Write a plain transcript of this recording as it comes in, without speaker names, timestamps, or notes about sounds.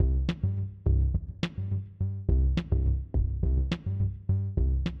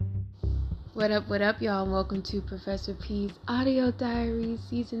What up, y'all? Welcome to Professor P's Audio Diary,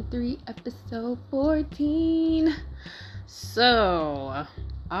 Season 3, Episode 14. So,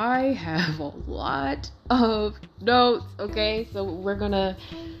 I have a lot of notes, okay? So, we're gonna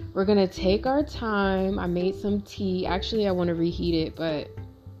take our time. I made some tea. Actually, I want to reheat it, but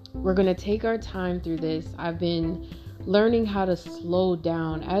we're gonna take our time through this. I've been learning how to slow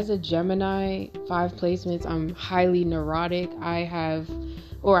down. As a Gemini, 5 placements, I'm highly neurotic. I had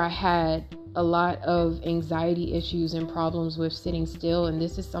a lot of anxiety issues and problems with sitting still, and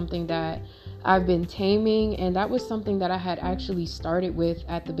this is something that I've been taming, and that was something that I had actually started with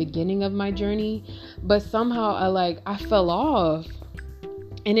at the beginning of my journey, but somehow I fell off.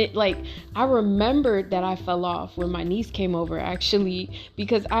 And I remembered that I fell off when my niece came over, actually,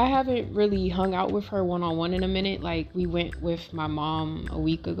 because I haven't really hung out with her one-on-one in a minute. Like, we went with my mom not a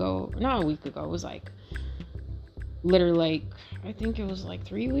week ago. It was literally I think it was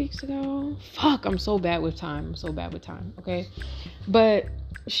 3 weeks ago. Fuck, I'm so bad with time. Okay. But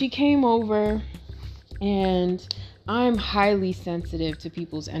she came over, and I'm highly sensitive to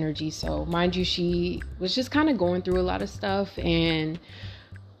people's energy. So mind you, she was just kind of going through a lot of stuff, and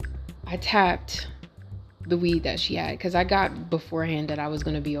I tapped the weed that she had because I got beforehand that I was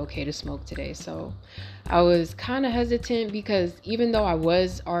going to be okay to smoke today. So I was kind of hesitant because even though I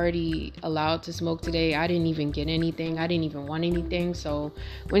was already allowed to smoke today, I didn't even get anything. I didn't even want anything. So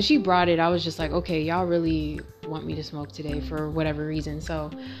when she brought it, I was just like, okay, y'all really want me to smoke today for whatever reason. So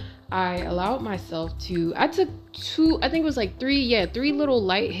I allowed myself I took three little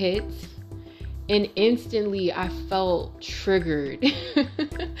light hits. And instantly I felt triggered.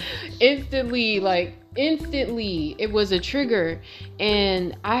 Instantly, it was a trigger.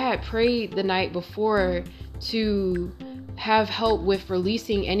 And I had prayed the night before to have help with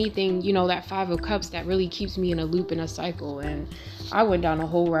releasing anything, that 5 of Cups that really keeps me in a loop, in a cycle. And I went down a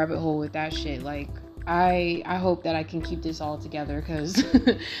whole rabbit hole with that shit. I hope that I can keep this all together, because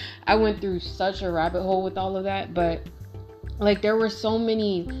I went through such a rabbit hole with all of that. But there were so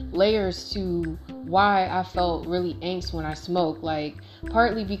many layers to why I felt really angst when I smoke.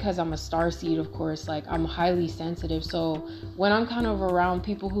 Partly because I'm a starseed, of course. I'm highly sensitive. So when I'm kind of around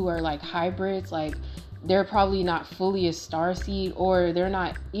people who are hybrids, they're probably not fully a starseed, or they're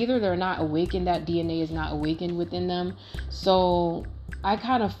not awakened. That DNA is not awakened within them. So I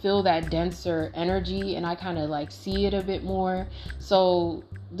kind of feel that denser energy, and I kind of see it a bit more. So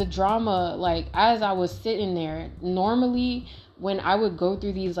the drama, as I was sitting there, normally when I would go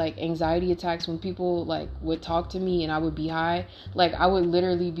through these anxiety attacks, when people would talk to me and I would be high, I would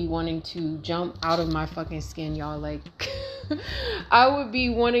literally be wanting to jump out of my fucking skin, y'all. I would be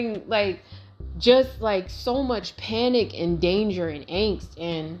wanting just so much panic and danger and angst,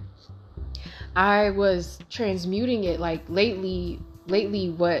 and I was transmuting it. Lately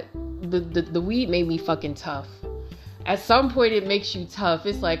what the weed made me fucking tough. At some point it makes you tough.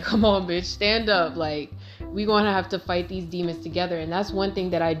 It's come on, bitch, stand up. We gonna have to fight these demons together. And that's one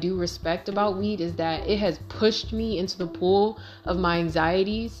thing that I do respect about weed, is that it has pushed me into the pool of my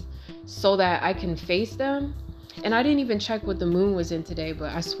anxieties so that I can face them. And I didn't even check what the moon was in today,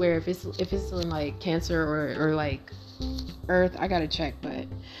 but I swear if it's in Cancer or Earth, I gotta check. But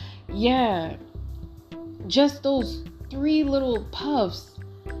yeah, just those 3 little puffs.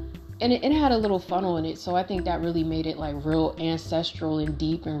 And it had a little funnel in it, so I think that really made it real ancestral and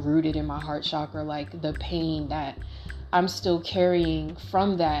deep and rooted in my heart chakra, the pain that I'm still carrying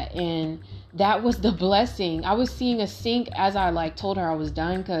from that. And that was the blessing. I was seeing a sync as I told her I was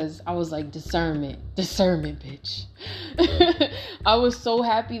done, because I was discernment, bitch. I was so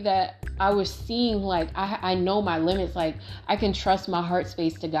happy that I was seeing I know my limits. I can trust my heart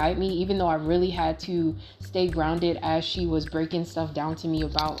space to guide me, even though I really had to stay grounded as she was breaking stuff down to me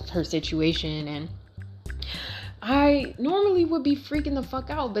about her situation. And I normally would be freaking the fuck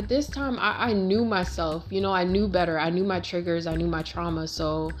out, but this time I knew myself. I knew better. I knew my triggers. I knew my trauma.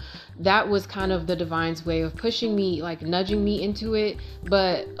 So that was kind of the divine's way of pushing me, nudging me into it,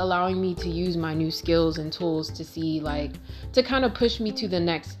 but allowing me to use my new skills and tools to see, to kind of push me to the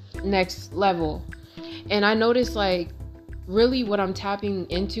next level. And I noticed really what I'm tapping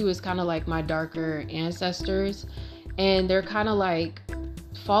into is kind of my darker ancestors, and they're kind of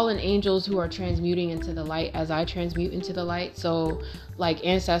fallen angels who are transmuting into the light as I transmute into the light. So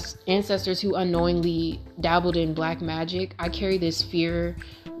ancestors who unknowingly dabbled in black magic. I carry this fear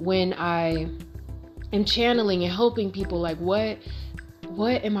when I am channeling and helping people.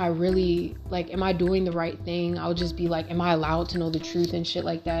 What am I really, am I doing the right thing? I'll just be am I allowed to know the truth and shit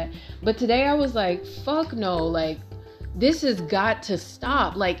like that? But today I was fuck no. this has got to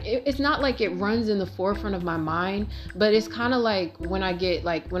stop. Like it's not like it runs in the forefront of my mind, but it's kind of like when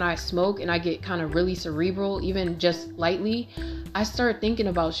I smoke and I get kind of really cerebral, even just lightly, I start thinking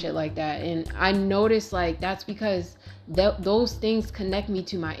about shit like that. And I notice like that's because those things connect me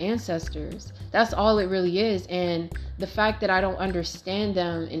to my ancestors. That's all it really is. And the fact that I don't understand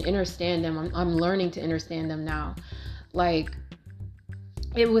them and understand them, I'm learning to understand them now. Like,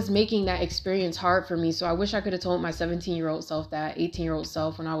 it was making that experience hard for me. So I wish I could have told my 17-year-old self that, 18-year-old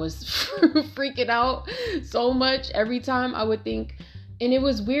self, when I was freaking out so much every time I would think. And it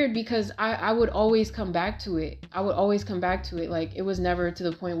was weird because I would always come back to it. Like, it was never to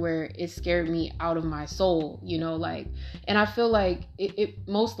the point where it scared me out of my soul, you know, like, and I feel like it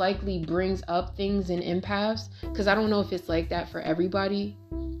most likely brings up things in empaths, because I don't know if it's like that for everybody,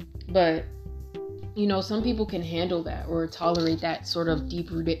 but you know, some people can handle that or tolerate that sort of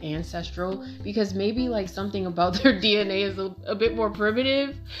deep-rooted ancestral, because maybe like something about their DNA is a bit more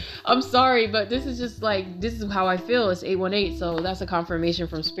primitive. I'm sorry, but this is how I feel. It's 818, so that's a confirmation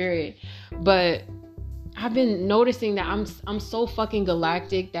from spirit. But I've been noticing that I'm so fucking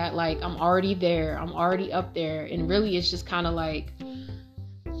galactic that like I'm already there. I'm already up there. And really it's just kind of like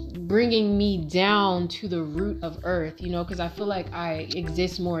bringing me down to the root of earth, you know, because I feel like I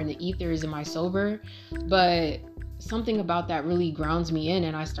exist more in the ethers. Am I sober? But something about that really grounds me in,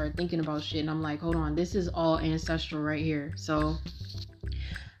 and I start thinking about shit, and I'm like, hold on, this is all ancestral right here. So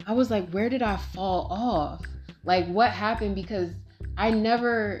I was like, where did I fall off? Like, what happened? Because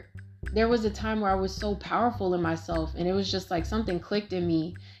there was a time where I was so powerful in myself, and it was just like something clicked in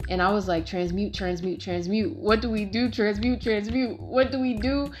me, and I was like, transmute. What do we do? Transmute. What do we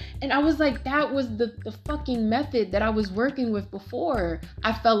do? And I was like, that was the fucking method that I was working with before.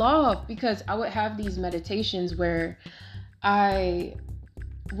 I fell off because I would have these meditations where I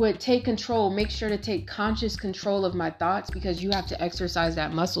would take control, make sure to take conscious control of my thoughts, because you have to exercise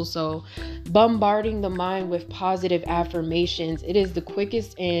that muscle. So bombarding the mind with positive affirmations, it is the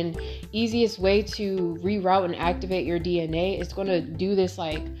quickest and easiest way to reroute and activate your DNA. It's going to do this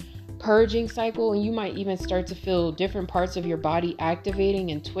like purging cycle, and you might even start to feel different parts of your body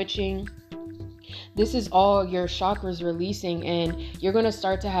activating and twitching. This is all your chakras releasing, and you're going to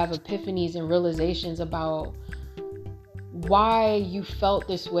start to have epiphanies and realizations about why you felt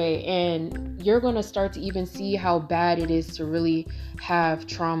this way, and you're going to start to even see how bad it is to really have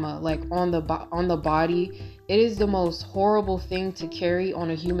trauma like on the body. It is the most horrible thing to carry on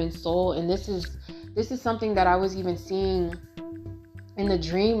a human soul, and this is something that I was even seeing in the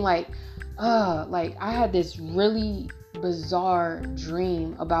dream. Like I had this really bizarre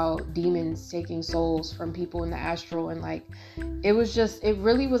dream about demons taking souls from people in the astral, and like it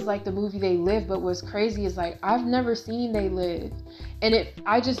really was like the movie They Live. But what's crazy is like I've never seen They Live, and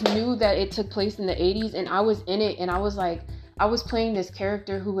I just knew that it took place in the 80s, and I was in it, and I was playing this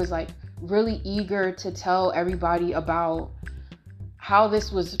character who was like really eager to tell everybody about how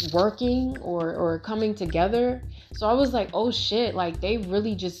this was working or coming together. So I was like, oh shit, like they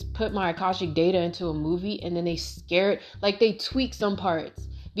really just put my Akashic data into a movie, and then they tweaked some parts,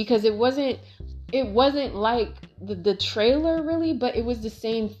 because it wasn't like the trailer really, but it was the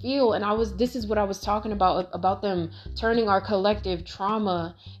same feel. And this is what I was talking about them turning our collective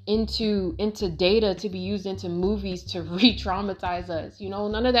trauma into data to be used into movies to re-traumatize us. You know,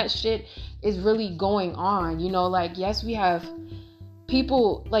 none of that shit is really going on. You know, like, yes, we have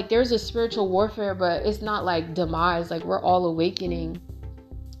people, like there's a spiritual warfare, but it's not like demise. Like we're all awakening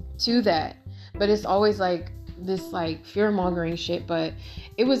to that, but it's always like this like fear-mongering shit. But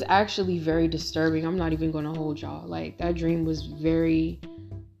it was actually very disturbing. I'm not even gonna hold y'all. Like that dream was very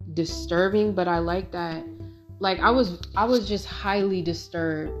disturbing, but I like that. Like I was just highly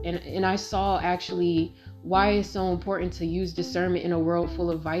disturbed, and I saw actually why it's so important to use discernment in a world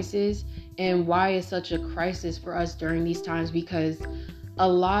full of vices, and why it's such a crisis for us during these times, because a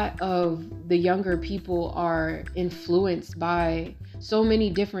lot of the younger people are influenced by so many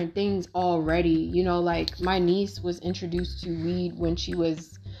different things already. You know, like my niece was introduced to weed when she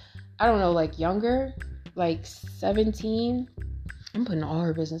was, I don't know, like younger, like 17. I'm putting all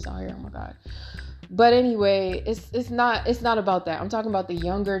her business out here. Oh my God. But anyway, it's not about that. I'm talking about the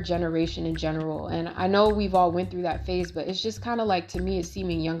younger generation in general. And I know we've all went through that phase, but it's just kind of like, to me, it's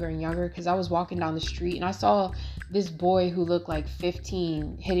seeming younger and younger, because I was walking down the street and I saw this boy who looked like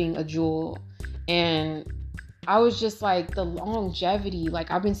 15 hitting a jewel. And I was just like, the longevity,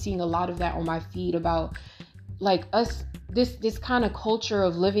 like I've been seeing a lot of that on my feed about like us, this kind of culture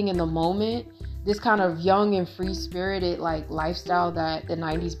of living in the moment, this kind of young and free spirited like lifestyle that the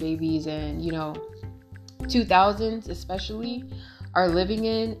 90s babies and, you know, 2000s especially are living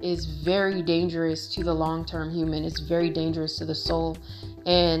in is very dangerous to the long-term human. It's very dangerous to the soul.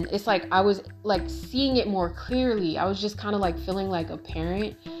 And it's like I was like seeing it more clearly. I was just kind of like feeling like a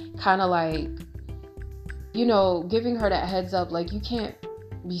parent, kind of like, you know, giving her that heads up, like, you can't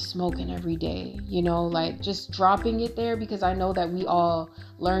be smoking every day, you know, like just dropping it there, because I know that we all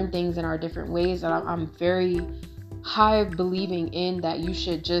learn things in our different ways. And I'm very high believing in that you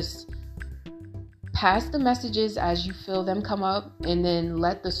should just pass the messages as you feel them come up, and then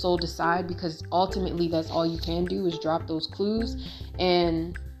let the soul decide, because ultimately that's all you can do is drop those clues.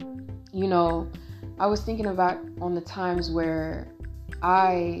 And, you know, I was thinking about on the times where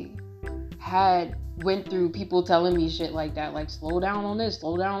I had went through people telling me shit like that, like slow down on this,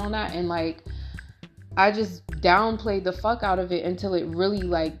 slow down on that, and like I just downplayed the fuck out of it until it really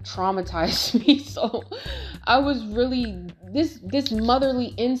like traumatized me. So I was really, this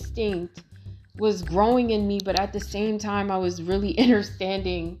motherly instinct was growing in me, but at the same time I was really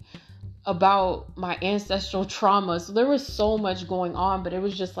understanding about my ancestral trauma. So there was so much going on, but it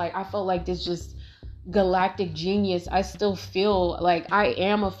was just like I felt like this just galactic genius. I still feel like I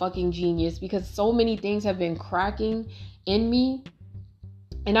am a fucking genius, because so many things have been cracking in me.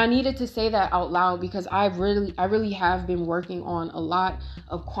 And I needed to say that out loud, because I really have been working on a lot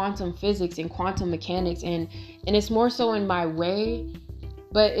of quantum physics and quantum mechanics, and it's more so in my way,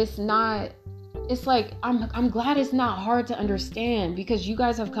 but it's not. It's like I'm glad it's not hard to understand, because you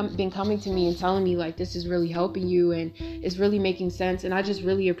guys have been coming to me and telling me like this is really helping you and it's really making sense, and I just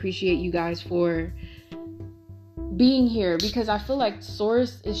really appreciate you guys for being here, because I feel like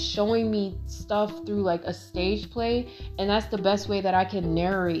Source is showing me stuff through like a stage play, and that's the best way that I can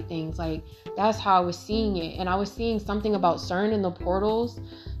narrate things. Like that's how I was seeing it. And I was seeing something about CERN and the portals.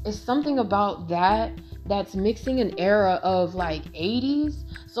 It's something about that's mixing an era of like 80s.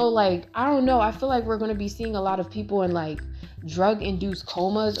 So like, I don't know, I feel like we're going to be seeing a lot of people in like drug induced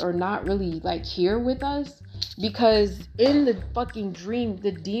comas, or not really like here with us, because in the fucking dream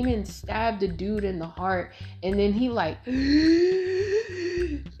the demon stabbed the dude in the heart, and then he like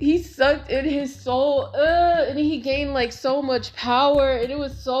he sucked in his soul, and he gained like so much power, and it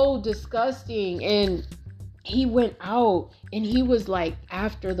was so disgusting. And he went out and he was like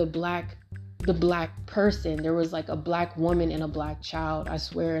after the black person. There was like a black woman and a black child, I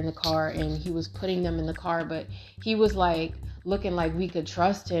swear, in the car, and he was putting them in the car, but he was like looking like we could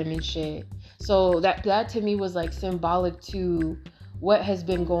trust him and shit. So that to me was like symbolic to what has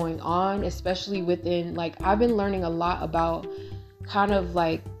been going on, especially within, like, I've been learning a lot about kind of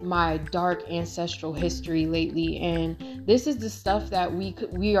like my dark ancestral history lately, and this is the stuff that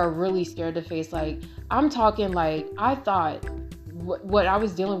we are really scared to face. Like, I'm talking like, I thought what I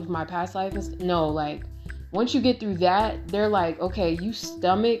was dealing with my past life is, no, like once you get through that, they're like, okay, you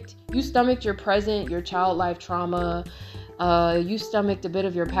stomached your present, your child life trauma, you stomached a bit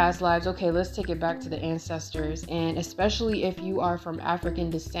of your past lives. Okay, let's take it back to the ancestors. And especially if you are from African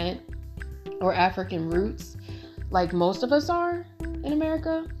descent or African roots, like most of us are in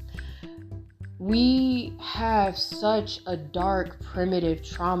America, we have such a dark, primitive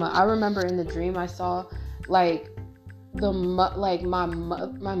trauma. I remember in the dream I saw like my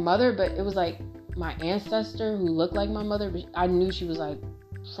mother, but it was like my ancestor who looked like my mother, but I knew she was like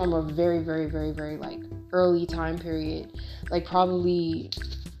from a very, very, very, very like early time period, like probably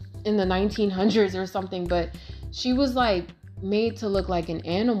in the 1900s or something, but she was like made to look like an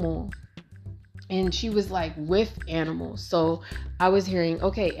animal, and she was like with animals. So I was hearing,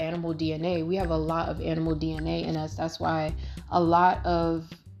 okay, animal DNA, we have a lot of animal DNA in us. That's why a lot of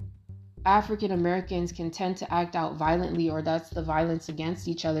African Americans can tend to act out violently, or that's the violence against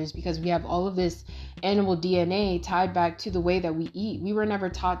each other, is because we have all of this animal DNA tied back to the way that we eat. We were never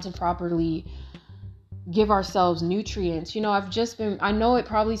taught to properly give ourselves nutrients. You know, I know it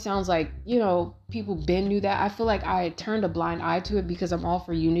probably sounds like, you know, people been knew that. I feel like I turned a blind eye to it because I'm all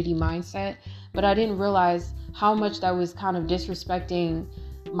for unity mindset, but I didn't realize how much that was kind of disrespecting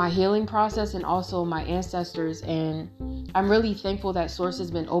my healing process and also my ancestors. And I'm really thankful that Source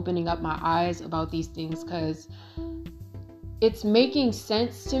has been opening up my eyes about these things, because it's making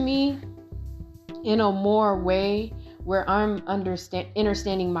sense to me in a more way where I'm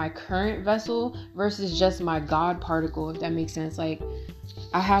understanding my current vessel versus just my God particle, if that makes sense. Like,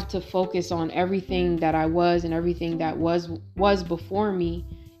 I have to focus on everything that I was and everything that was before me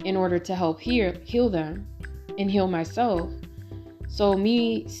in order to help heal them and heal myself. So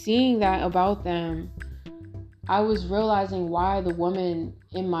me seeing that about them, I was realizing why the woman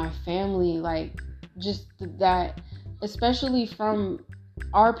in my family, like, just that, especially from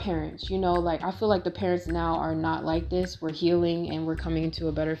our parents, you know, like, I feel like the parents now are not like this. We're healing and we're coming into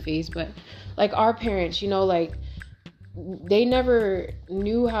a better phase, but like our parents, you know, like, they never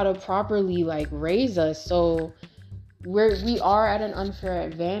knew how to properly like raise us. So we are at an unfair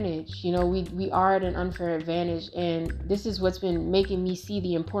advantage. We are at an unfair advantage, and this is what's been making me see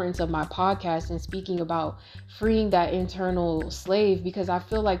the importance of my podcast and speaking about freeing that internal slave, because I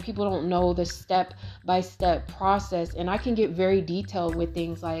feel like people don't know the step-by-step process. And I can get very detailed with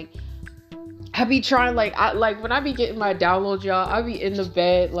things. Like, I be trying, like when I be getting my downloads, y'all, I be in the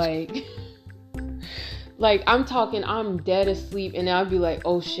bed like like I'm dead asleep, and I'll be like,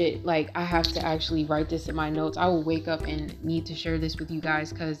 oh shit, like I have to actually write this in my notes. I will wake up and need to share this with you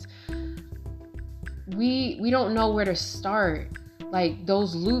guys, because we don't know where to start. Like,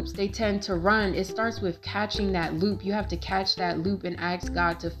 those loops, they tend to run. It starts with catching that loop. You have to catch that loop and ask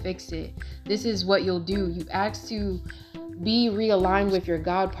God to fix it. This is what you'll do. You ask to be realigned with your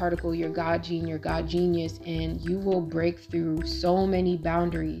God particle, your God gene, your God genius, and you will break through so many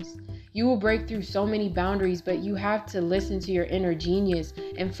boundaries. You will break through so many boundaries, but you have to listen to your inner genius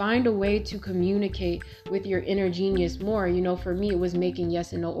and find a way to communicate with your inner genius more. For me, it was making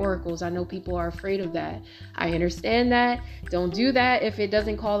yes and no oracles. I know people are afraid of that. I understand that. Don't do that if it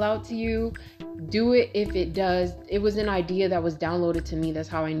doesn't call out to you. Do it if it does. It was an idea that was downloaded to me. That's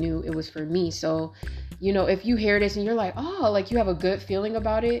how I knew it was for me. So, if you hear this and you're like, oh, like you have a good feeling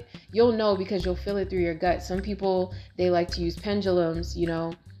about it, you'll know because you'll feel it through your gut. Some people, they like to use pendulums,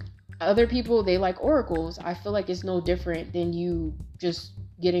 Other people, they like oracles. I feel like it's no different than you just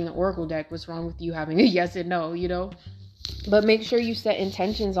getting an oracle deck. What's wrong with you having a yes and no, But make sure you set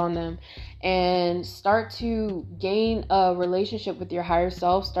intentions on them and start to gain a relationship with your higher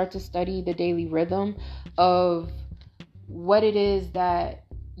self. Start to study the daily rhythm of what it is that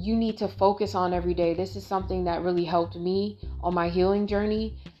you need to focus on every day. This is something that really helped me on my healing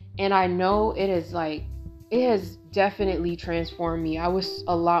journey. And I know it has definitely transformed me. I was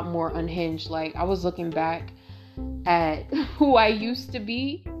a lot more unhinged. Like, I was looking back at who I used to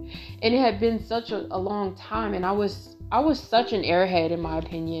be, and it had been such a long time, and I was such an airhead, in my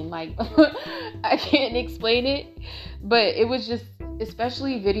opinion. Like, I can't explain it, but it was just,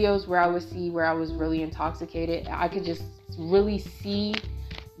 especially videos where I was really intoxicated, I could just really see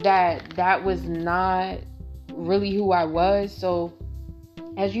that was not really who I was. So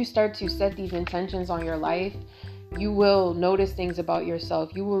as you start to set these intentions on your life, you will notice things about yourself.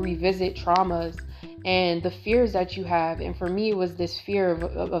 You will revisit traumas and the fears that you have. And for me, it was this fear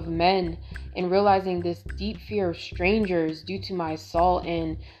of men, and realizing this deep fear of strangers due to my assault,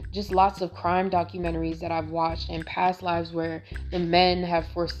 and just lots of crime documentaries that I've watched in past lives where the men have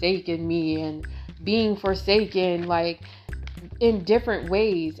forsaken me, and being forsaken, like in different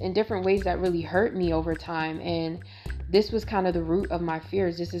ways that really hurt me over time. And this was kind of the root of my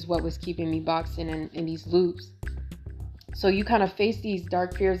fears. This is what was keeping me boxed in these loops. So you kind of face these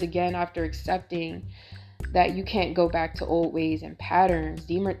dark fears again after accepting that you can't go back to old ways and patterns.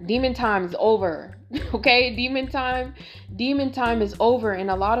 Demon time is over. Okay? Demon time is over. And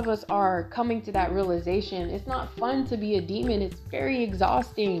a lot of us are coming to that realization. It's not fun to be a demon. It's very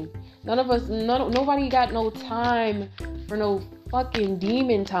exhausting. Nobody got no time for no fucking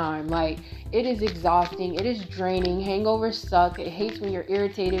demon time. Like, it is exhausting. It is draining. Hangovers suck. It hates when you're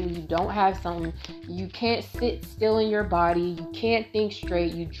irritated, when you don't have something. You can't sit still in your body. You can't think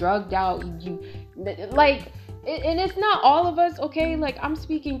straight. You drugged out. And it's not all of us, okay? Like, I'm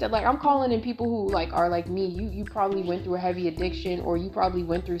speaking to, like, I'm calling in people who, like, are like me. You probably went through a heavy addiction, or you probably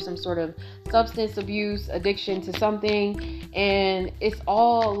went through some sort of substance abuse addiction to something, and it's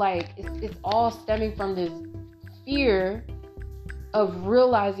all like, it's all stemming from this fear of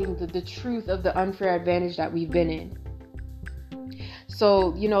realizing the truth of the unfair advantage that we've been in.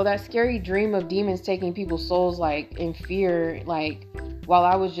 So, that scary dream of demons taking people's souls, like, in fear, like, while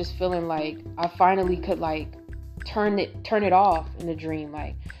I was just feeling like I finally could, like, turn it off in the dream.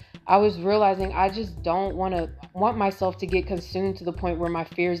 Like, I was realizing I just don't want myself to get consumed to the point where my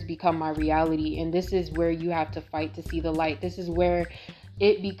fears become my reality. And this is where you have to fight to see the light. This is where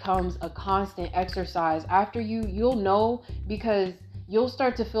it becomes a constant exercise. After you'll know, because you'll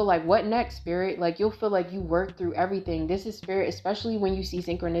start to feel like, what next, spirit? Like, you'll feel like you worked through everything. This is spirit, especially when you see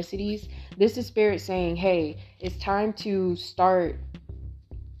synchronicities. This is spirit saying, hey, it's time to start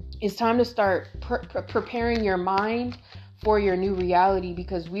preparing your mind for your new reality,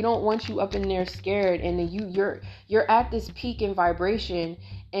 because we don't want you up in there scared, and then you're at this peak in vibration,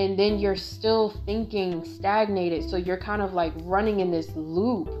 and then you're still thinking stagnated. So you're kind of like running in this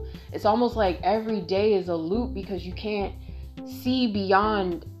loop. It's almost like every day is a loop, because you can't see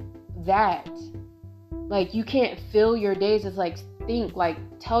beyond that. Like, you can't fill your days. It's like think, like,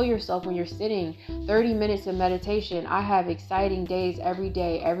 tell yourself when you're sitting 30 minutes of meditation, I have exciting days every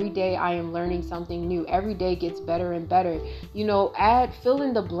day. Every day I am learning something new. Every day gets better and better. You know, fill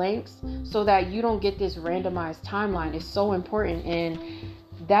in the blanks so that you don't get this randomized timeline. It's so important. And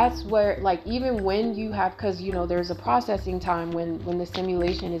that's where, like, even when you have, because, you know, there's a processing time when the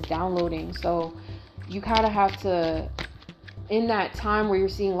simulation is downloading. So you kind of have to, in that time where you're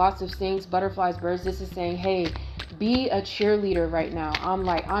seeing lots of things, butterflies, birds, this is saying, hey, be a cheerleader right now. I'm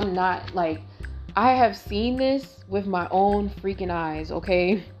not like, I have seen this with my own freaking eyes,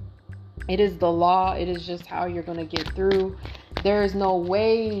 okay? It is the law. It is just how you're going to get through. There is no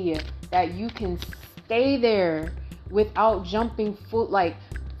way that you can stay there without jumping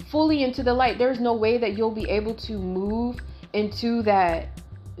fully into the light. There's no way that you'll be able to move into that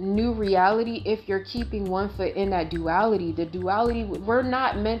new reality if you're keeping one foot in that duality. The duality, we're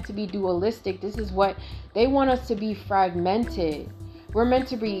not meant to be dualistic. This is what they want us to be, fragmented. We're meant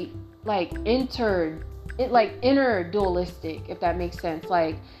to be like inner dualistic, if that makes sense.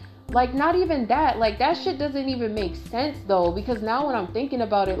 Like not even that. Like, that shit doesn't even make sense though, because now when I'm thinking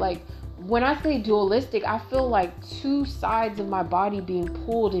about it, like, when I say dualistic, I feel like two sides of my body being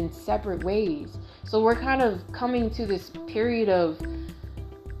pulled in separate ways. So we're kind of coming to this period of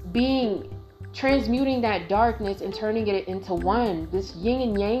transmuting that darkness and turning it into one. This yin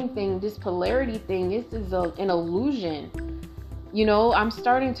and yang thing, this polarity thing, this is an illusion. You know, I'm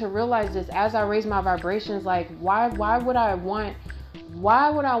starting to realize this as I raise my vibrations. Like, why would I want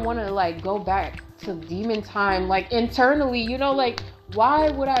to like go back to demon time, like internally, you know, like why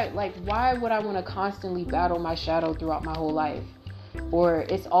would I want to constantly battle my shadow throughout my whole life? Or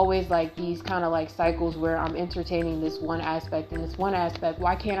it's always like these kind of like cycles where I'm entertaining this one aspect and this one aspect.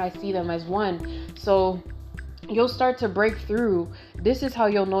 Why can't I see them as one? So you'll start to break through. This is how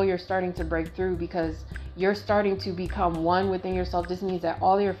you'll know you're starting to break through, because you're starting to become one within yourself. This means that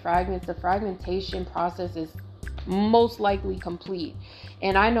all your fragments, the fragmentation process is most likely complete.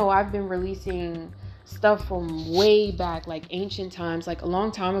 And I know I've been releasing stuff from way back, like ancient times. Like a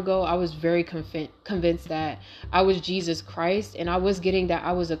long time ago, I was very convinced that I was Jesus Christ, and I was getting that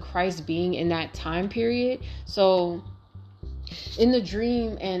I was a Christ being in that time period. So in the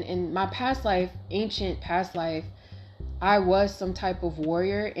dream and in my past life, ancient past life, I was some type of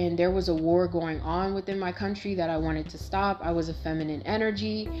warrior, and there was a war going on within my country that I wanted to stop. I was a feminine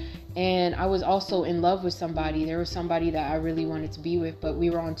energy, and I was also in love with somebody. There was somebody that I really wanted to be with, but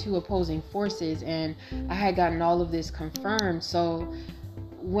we were on two opposing forces, and I had gotten all of this confirmed. So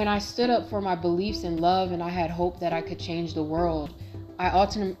when I stood up for my beliefs in love and I had hope that I could change the world, I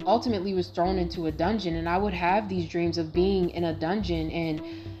ultimately was thrown into a dungeon, and I would have these dreams of being in a dungeon and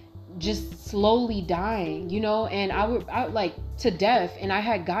just slowly dying, you know, and I would like to death. And I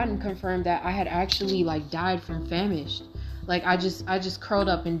had gotten confirmed that I had actually like died from famished. Like I just curled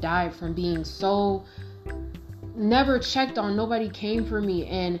up and died from being so never checked on. Nobody came for me.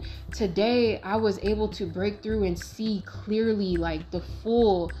 And today I was able to break through and see clearly like the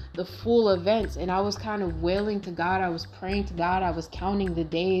full events. And I was kind of wailing to God. I was praying to God. I was counting the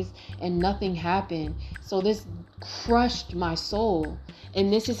days and nothing happened. So this crushed my soul.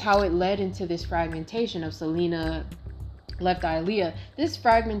 And this is how it led into this fragmentation of Selena, Left Eye Leah. This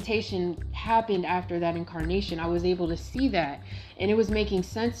fragmentation happened after that incarnation. I was able to see that, and it was making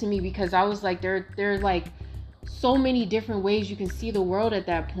sense to me, because I was like, there are like so many different ways you can see the world at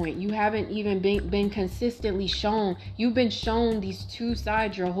that point. You haven't even been consistently shown. You've been shown these two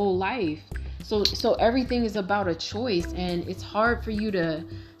sides your whole life. So everything is about a choice, and it's hard for you to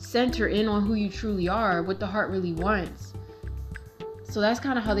center in on who you truly are, what the heart really wants. So that's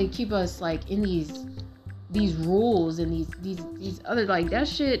kind of how they keep us like in these rules and these other, like, that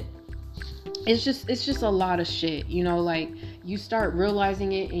shit. It's just a lot of shit, you know. Like, you start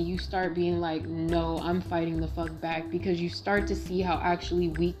realizing it and you start being like, no, I'm fighting the fuck back, because you start to see how actually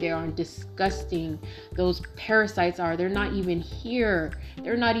weak they are and disgusting those parasites are. They're not even here.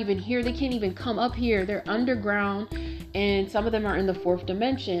 They can't even come up here. They're underground, and some of them are in the fourth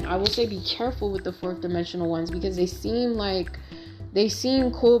dimension. I will say be careful with the fourth dimensional ones, because they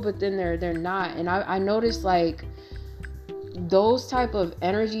seem cool, but then they're not. And I noticed like those type of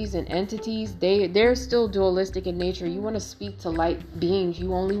energies and entities, they're still dualistic in nature. You want to speak to light beings,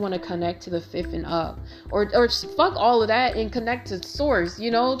 you only want to connect to the fifth and up, or fuck all of that and connect to source,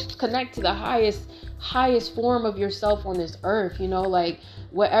 you know, connect to the highest form of yourself on this earth, you know, like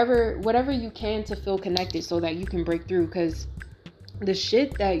whatever you can to feel connected so that you can break through. Because the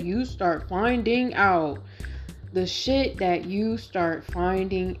shit that you start finding out, and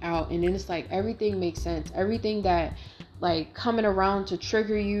then it's like everything makes sense. Everything that like coming around to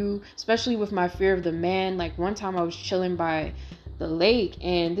trigger you, especially with my fear of the man. Like one time I was chilling by the lake,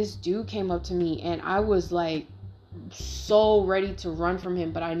 and this dude came up to me, and I was like so ready to run from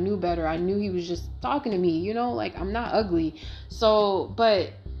him, but I knew better. I knew he was just talking to me, you know, like I'm not ugly. So,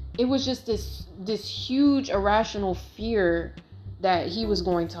 but it was just this huge irrational fear that he was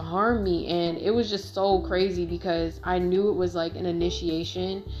going to harm me, and it was just so crazy because I knew it was like an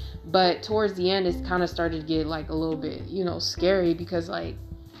initiation, but towards the end it kind of started to get like a little bit, you know, scary, because like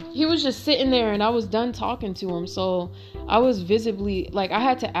he was just sitting there and I was done talking to him. So I was visibly like, I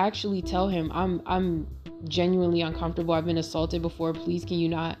had to actually tell him, I'm genuinely uncomfortable. I've been assaulted before. Please, can you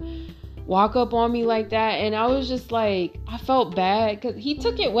not walk up on me like that? And I was just like, I felt bad because he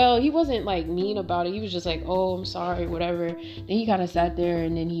took it well. He wasn't like mean about it. He was just like, oh, I'm sorry, whatever. Then he kind of sat there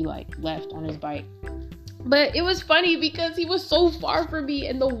and then he like left on his bike. But it was funny because he was so far from me,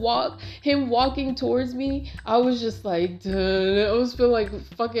 and him walking towards me, I was just like, duh. I was feeling like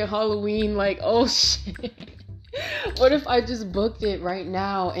fucking Halloween, like, oh shit. What if I just booked it right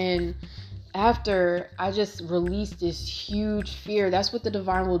now? And after I just released this huge fear, that's what the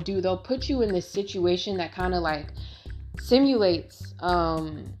divine will do. They'll put you in this situation that kind of like simulates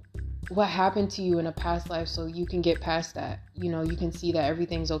what happened to you in a past life, so you can get past that. You know, you can see that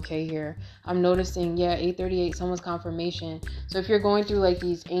everything's okay here. I'm noticing, 838, someone's confirmation. So if you're going through like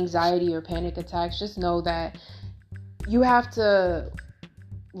these anxiety or panic attacks, just know that you have to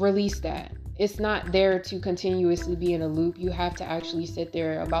release that. It's not there to continuously be in a loop. You have to actually sit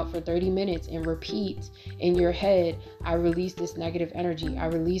there about for 30 minutes and repeat in your head, I release this negative energy. I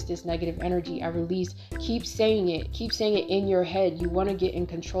release this negative energy. I release. Keep saying it. Keep saying it in your head. You want to get in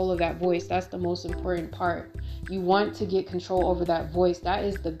control of that voice. That's the most important part. You want to get control over that voice. That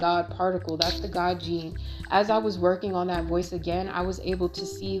is the God particle. That's the God gene. As I was working on that voice again, I was able to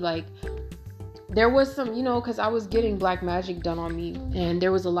see like, there was some, you know, because I was getting black magic done on me, and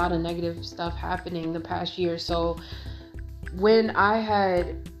there was a lot of negative stuff happening the past year. So when I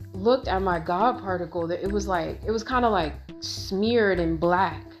had looked at my God particle, it was kind of like smeared in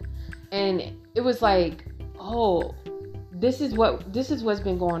black, and it was like, oh, this is what's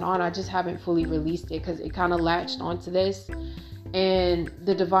been going on. I just haven't fully released it because it kind of latched onto this, and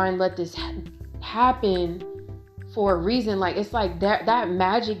the divine let this happen for a reason. Like, it's like that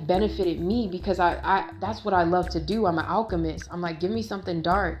magic benefited me because I that's what I love to do. I'm an alchemist. I'm like, give me something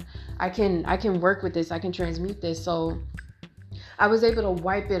dark. I can work with this. I can transmute this. So I was able to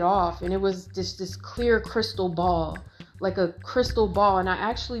wipe it off, and it was this clear crystal ball, like a crystal ball. And I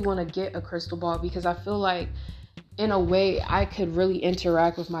actually want to get a crystal ball because I feel like in a way I could really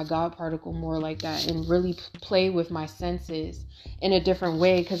interact with my God particle more like that and really play with my senses in a different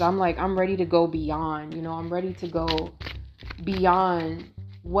way, because I'm ready to go beyond, you know, I'm ready to go beyond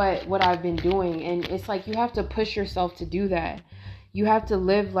what I've been doing. And it's like, you have to push yourself to do that. You have to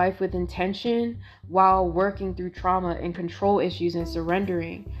live life with intention while working through trauma and control issues and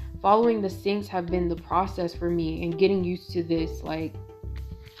surrendering. Following the syncs have been the process for me, and getting used to this, like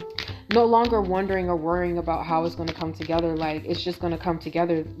no longer wondering or worrying about how it's going to come together. Like, it's just going to come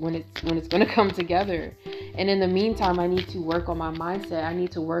together when it's going to come together. And in the meantime, I need to work on my mindset. I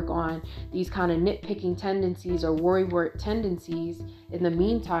need to work on these kind of nitpicking tendencies or worrywart tendencies. In the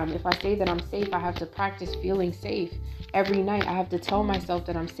meantime, if I say that I'm safe, I have to practice feeling safe every night. I have to tell myself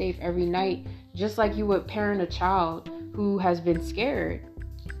that I'm safe every night, just like you would parent a child who has been scared.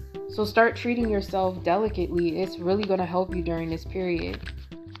 So start treating yourself delicately. It's really going to help you during this period.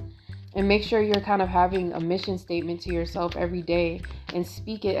 And make sure you're kind of having a mission statement to yourself every day, and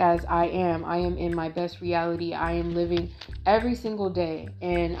speak it as I am in my best reality. I am living every single day.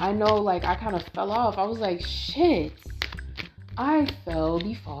 And I know, like, I kind of fell off. I was like, shit, I fell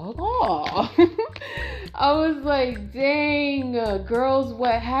the fuck off. I was like, dang, girls,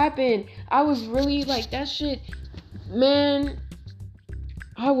 what happened? I was really like, that shit, man,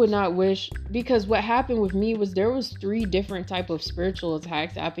 I would not wish, because what happened with me was there was 3 different type of spiritual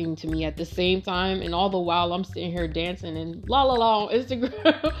attacks happening to me at the same time, and all the while I'm sitting here dancing and la la la on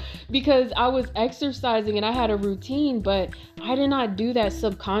Instagram because I was exercising and I had a routine, but I did not do that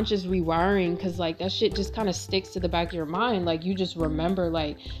subconscious rewiring, because like that shit just kind of sticks to the back of your mind. Like, you just remember,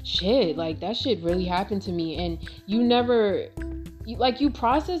 like, shit, like that shit really happened to me, and you never, you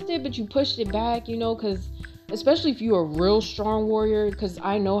processed it, but you pushed it back, you know, because especially if you're a real strong warrior, because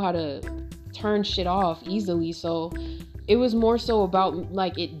I know how to turn shit off easily. So it was more so about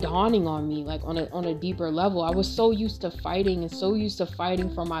like it dawning on me, like on a deeper level. I was so used to fighting and so used to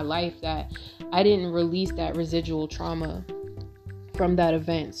fighting for my life that I didn't release that residual trauma from that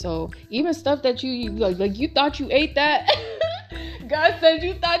event. So even stuff that you like you thought you ate that. God said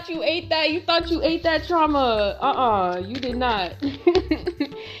you thought you ate that. You thought you ate that trauma. You did not.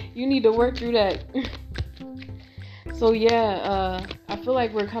 You need to work through that. So yeah, I feel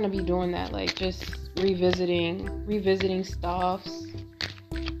like we're kind of be doing that, like just revisiting stuffs.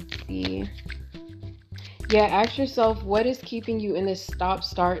 See. Yeah, ask yourself, what is keeping you in this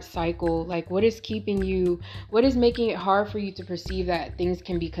stop-start cycle? Like, what is making it hard for you to perceive that things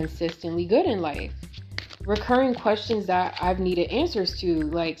can be consistently good in life? Recurring questions that I've needed answers to.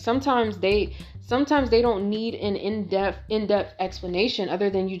 Like, sometimes they don't need an in-depth explanation other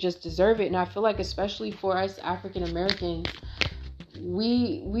than you just deserve it. And I feel like, especially for us African Americans,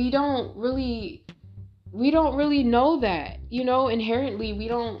 we don't really know that, inherently. We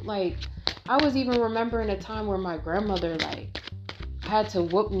don't, like, I was even remembering a time where my grandmother, like, had to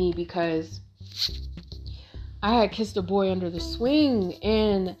whoop me because I had kissed a boy under the swing,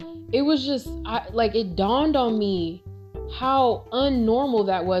 and it was just, it dawned on me how unnormal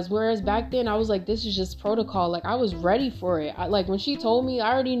that was. Whereas back then I was like, this is just protocol. Like, I was ready for it. When she told me,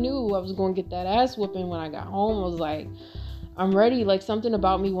 I already knew I was going to get that ass whooping when I got home. I was like, I'm ready. Like, something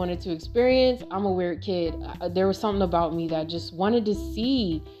about me wanted to experience. I'm a weird kid. There was something about me that just wanted to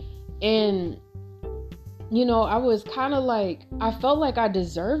see. And, I was kind of like, I felt like I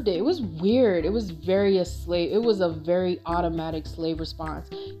deserved it. It was weird. It was it was a very automatic slave response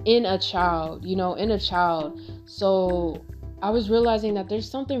in a child. So I was realizing that there's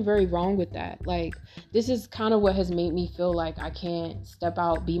something very wrong with that. Like, this is kind of what has made me feel like I can't step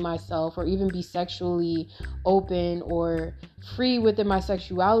out, be myself, or even be sexually open or free within my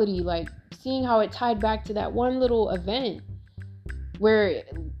sexuality. Like, seeing how it tied back to that one little event where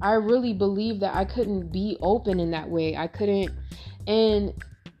I really believed that I couldn't be open in that way. I couldn't. And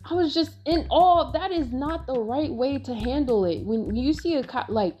I was just in awe. That is not the right way to handle it. When you see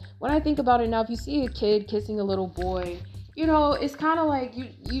when I think about it now, if you see a kid kissing a little boy, it's kind of like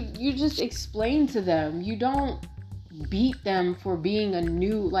you just explain to them. You don't beat them for being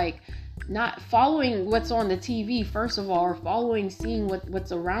not following what's on the TV, first of all, or seeing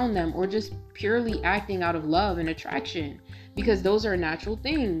what's around them, or just purely acting out of love and attraction, because those are natural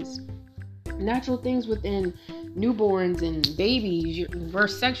things within newborns and babies. We're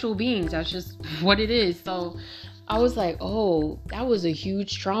sexual beings. That's just what it is. So I was like, oh, that was a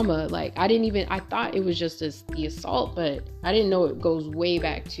huge trauma. Like, I thought it was just the assault, but I didn't know it goes way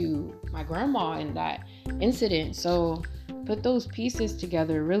back to my grandma and that incident. So put those pieces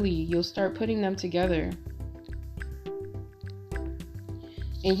together. Really, you'll start putting them together.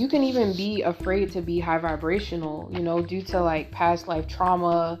 And you can even be afraid to be high vibrational, due to like past life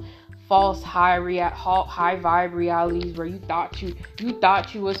trauma, false high vibe realities where you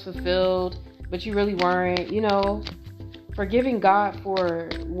thought you was fulfilled, but you really weren't, forgiving God for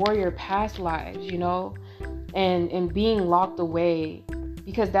warrior past lives, and being locked away,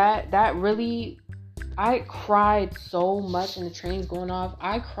 because that really, I cried so much in the trains going off.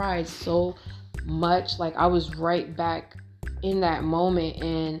 I cried so much. Like, I was right back in that moment,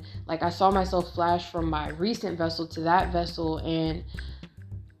 and like I saw myself flash from my recent vessel to that vessel, and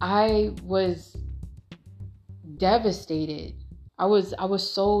I was devastated. I was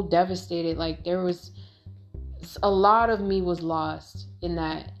so devastated. Like, there was a lot of me was lost in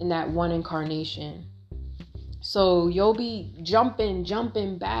that one incarnation. So you'll be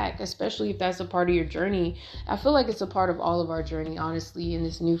jumping back, especially if that's a part of your journey. I feel like it's a part of all of our journey, honestly, in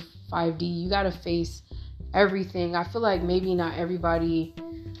this new 5D. You got to face everything. I feel like maybe not everybody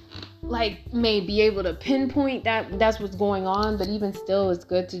may be able to pinpoint that's what's going on, but even still, it's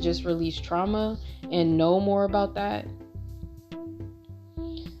good to just release trauma and know more about that.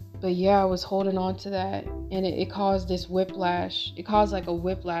 But yeah, I was holding on to that, and it caused this whiplash. It caused like a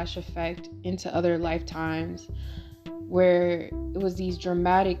whiplash effect into other lifetimes, where it was these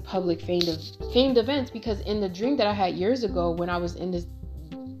dramatic public famed events. Because in the dream that I had years ago, when I was in this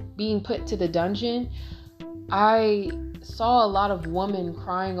being put to the dungeon, I saw a lot of women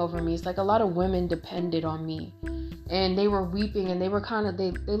crying over me. It's like a lot of women depended on me, and they were weeping, and they were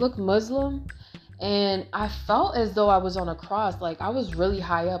they looked Muslim, and I felt as though I was on a cross. Like, I was really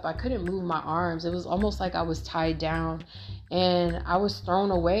high up. I couldn't move my arms. It was almost like I was tied down, and I was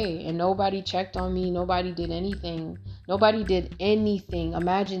thrown away, and nobody checked on me. Nobody did anything.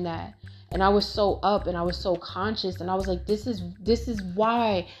 Imagine that. And I was so up, and I was so conscious, and I was like, this is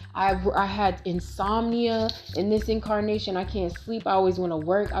why I had insomnia in this incarnation. I can't sleep. I always want to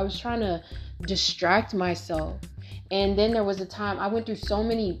work. I was trying to distract myself. And then there was a time I went through so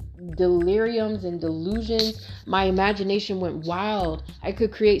many deliriums and delusions. My imagination went wild. I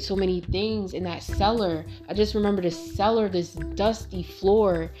could create so many things in that cellar. I just remember the cellar, this dusty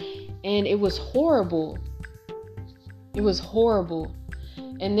floor, and it was horrible. It was horrible.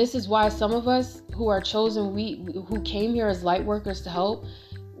 And this is why some of us who are chosen, who came here as light workers to help,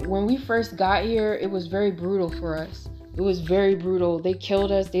 when we first got here, it was very brutal for us. It was very brutal. They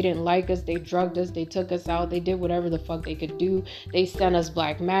killed us. They didn't like us. They drugged us. They took us out. They did whatever the fuck they could do. They sent us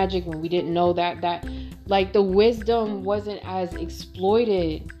black magic when we didn't know that like the wisdom wasn't as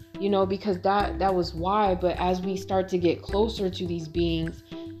exploited, you know, because that was why. But as we start to get closer to these beings,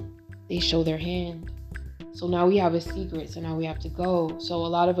 they show their hand. So now we have a secret. So now we have to go. So a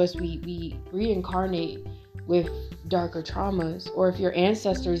lot of us, we reincarnate with darker traumas, or if your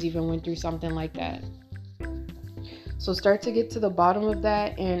ancestors even went through something like that. So start to get to the bottom of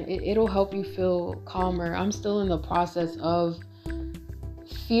that, and it'll help you feel calmer. I'm still in the process of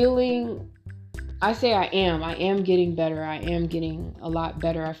feeling, I am getting better. I am getting a lot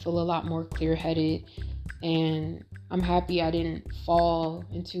better. I feel a lot more clear-headed, and I'm happy I didn't fall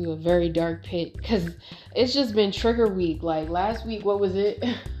into a very dark pit, because it's just been trigger week. Like last week, what was it?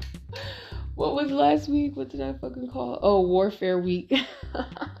 What was last week? What did I fucking call it? Oh, warfare week.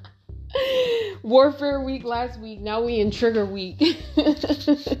 Warfare week last week. Now we in trigger week.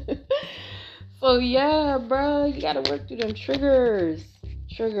 So yeah, bro, you gotta work through them triggers.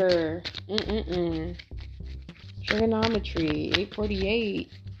 Trigonometry 848.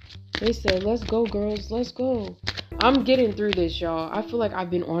 They said, let's go, girls, let's go. I'm getting through this, y'all. I feel like I've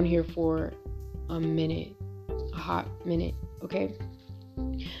been on here for a hot minute, okay?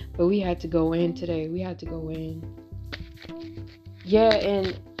 But we had to go in today. Yeah,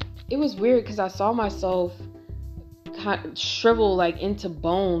 and it was weird because I saw myself kind of shrivel like into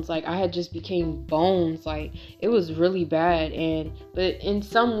bones. Like I had just became bones. Like it was really bad. But in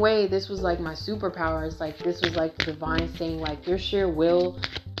some way, this was like my superpower. It's like this was like the divine saying, like your sheer will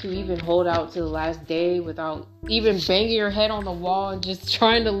to even hold out to the last day without even banging your head on the wall and just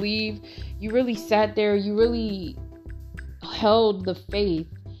trying to leave. You really sat there. You really held the faith.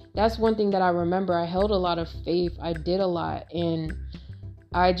 That's one thing that I remember. I held a lot of faith. I did a lot, and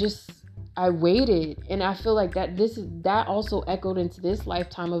I waited. And I feel like that also echoed into this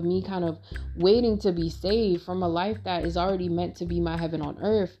lifetime of me kind of waiting to be saved from a life that is already meant to be my heaven on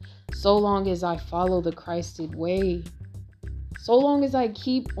earth. So long as I follow the Christed way, so long as I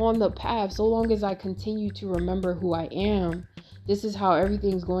keep on the path, so long as I continue to remember who I am, this is how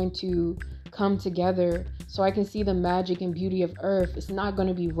everything's going to come together, so I can see the magic and beauty of earth. It's not going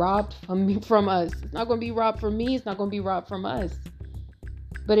to be robbed from us. It's not going to be robbed from me. It's not going to be robbed from us.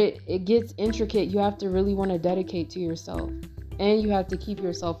 But it gets intricate. You have to really want to dedicate to yourself, and you have to keep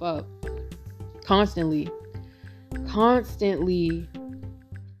yourself up constantly.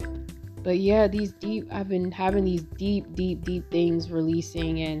 But yeah, I've been having these deep things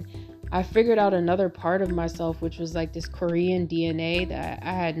releasing, and I figured out another part of myself, which was like this Korean DNA that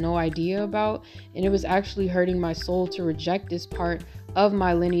I had no idea about. And it was actually hurting my soul to reject this part of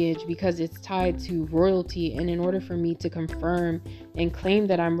my lineage because it's tied to royalty. And in order for me to confirm and claim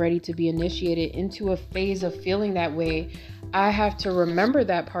that I'm ready to be initiated into a phase of feeling that way, I have to remember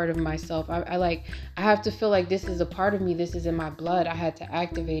that part of myself. I have to feel like this is a part of me. This is in my blood. I had to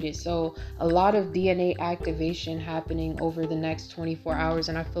activate it. So a lot of DNA activation happening over the next 24 hours.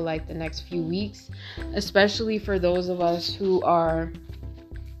 And I feel like the next few weeks, especially for those of us who are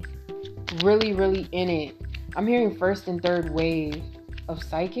really, really in it. I'm hearing first and third wave of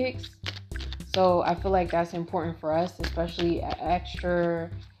psychics. So I feel like that's important for us, especially extra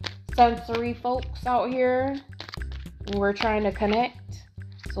sensory folks out here. We're trying to connect.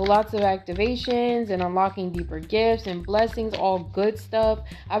 So lots of activations and unlocking deeper gifts and blessings, all good stuff.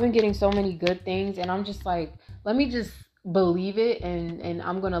 I've been getting so many good things, and I'm just like, let me just believe it, and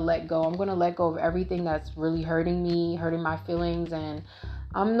I'm going to let go. I'm going to let go of everything that's really hurting me, hurting my feelings, and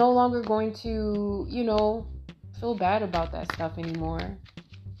I'm no longer going to, feel bad about that stuff anymore.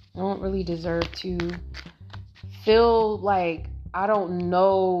 I don't really deserve to feel like I don't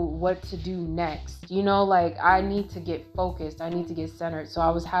know what to do next. I need to get focused. I need to get centered. So I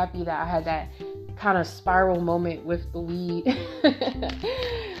was happy that I had that kind of spiral moment with the weed.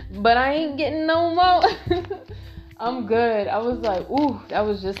 But I ain't getting no more. I'm good. I was like, ooh, that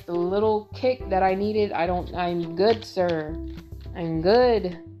was just a little kick that I needed. I'm good, sir. I'm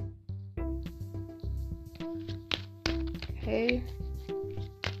good. Okay.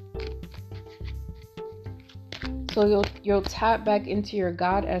 So you'll tap back into your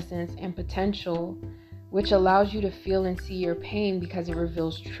God essence and potential, which allows you to feel and see your pain because it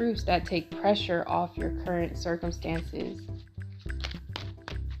reveals truths that take pressure off your current circumstances.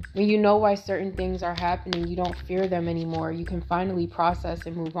 When you know why certain things are happening, you don't fear them anymore. You can finally process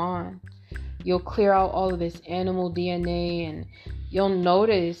and move on. You'll clear out all of this animal DNA, and you'll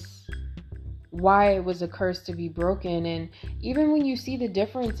notice why it was a curse to be broken. And even when you see the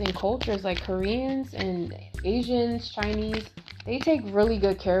difference in cultures, like Koreans and Asians, Chinese, they take really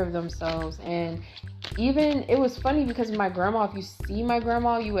good care of themselves. And even it was funny because my grandma, if you see my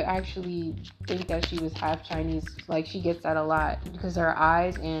grandma, you would actually think that she was half Chinese. Like, she gets that a lot because her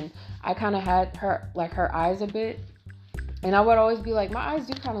eyes, and I kind of had her eyes a bit, and I would always be like, my eyes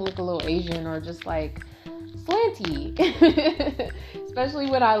do kind of look a little Asian or just like slanty, especially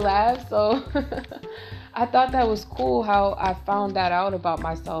when I laugh. So I thought that was cool how I found that out about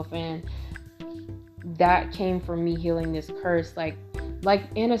myself, and that came from me healing this curse. Like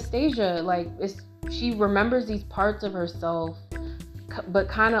Anastasia, like, she remembers these parts of herself, but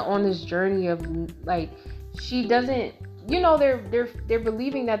kind of on this journey of like, she doesn't, they're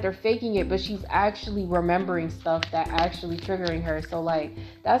believing that they're faking it, but she's actually remembering stuff that actually triggering her. So like,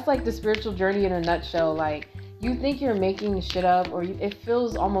 that's like the spiritual journey in a nutshell. Like, you think you're making shit up, or it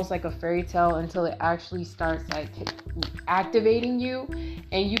feels almost like a fairy tale until it actually starts like activating you,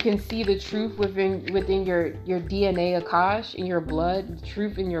 and you can see the truth within your DNA, Akash, in your blood, the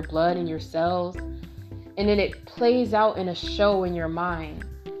truth in your blood, in your cells, and then it plays out in a show in your mind,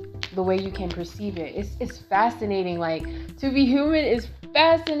 the way you can perceive it. It's fascinating. Like, to be human is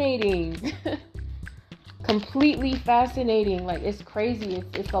fascinating. Completely fascinating. Like, it's crazy.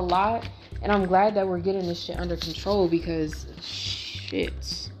 It's a lot. And I'm glad that we're getting this shit under control, because shit.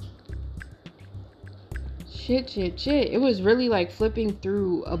 It was really like flipping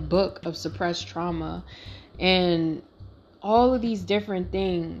through a book of suppressed trauma and all of these different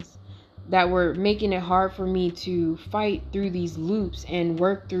things that were making it hard for me to fight through these loops and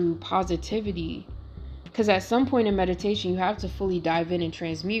work through positivity. Because at some point in meditation, you have to fully dive in and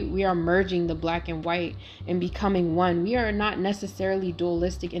transmute. We are merging the black and white and becoming one. We are not necessarily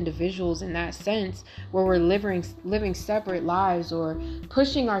dualistic individuals in that sense, where we're living separate lives or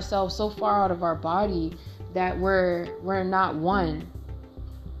pushing ourselves so far out of our body that we're not one.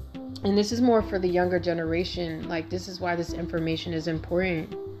 And this is more for the younger generation. Like, this is why this information is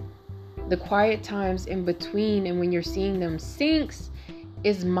important. The quiet times in between and when you're seeing them syncs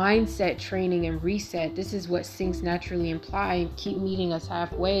is mindset training and reset. This is what syncs naturally imply. Keep meeting us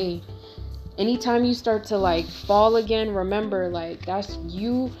halfway. Anytime you start to like fall again, remember, like, that's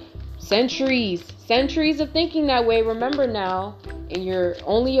you. Centuries of thinking that way. Remember now, and you're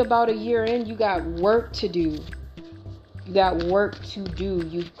only about a year in, you got work to do.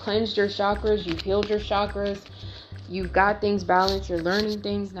 You've cleansed your chakras, you've healed your chakras, you've got things balanced, you're learning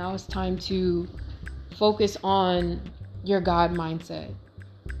things. Now it's time to focus on your God mindset.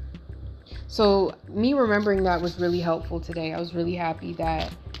 So me remembering that was really helpful today. I was really happy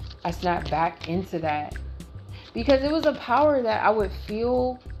that I snapped back into that, because it was a power that I would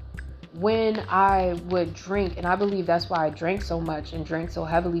feel when I would drink. And I believe that's why I drank so much and drank so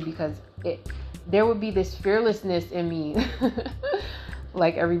heavily, because there would be this fearlessness in me.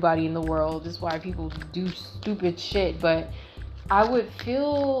 Like everybody in the world, is why people do stupid shit. But I would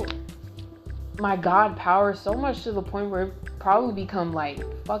feel my God power so much to the point where it probably become like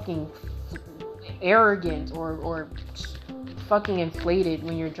fucking arrogant or fucking inflated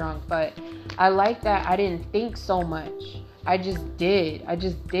when you're drunk. But I like that I didn't think so much. I just did.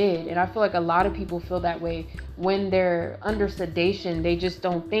 And I feel like a lot of people feel that way when they're under sedation. They just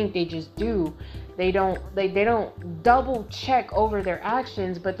don't think, they just do. They don't double check over their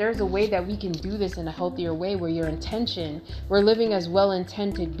actions. But there's a way that we can do this in a healthier way, where your intention, we're living as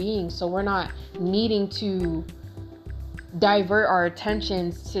well-intended beings, so we're not needing to divert our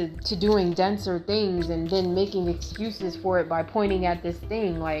attentions to doing denser things and then making excuses for it by pointing at this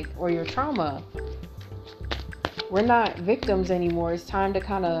thing, like, or your trauma. We're not victims anymore. It's time to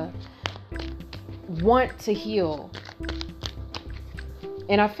kind of want to heal.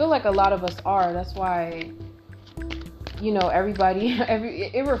 And I feel like a lot of us are. That's why, everybody,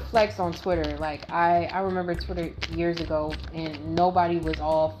 it reflects on Twitter. Like, I remember Twitter years ago, and nobody was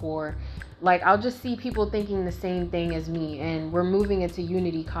all for, like, I'll just see people thinking the same thing as me, and we're moving into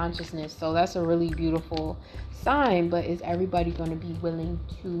unity consciousness. So that's a really beautiful sign. But is everybody going to be willing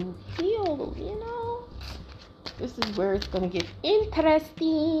to heal, This is where it's going to get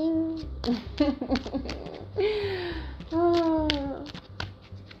interesting.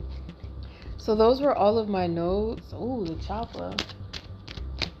 So those were all of my notes. Oh, the chopper.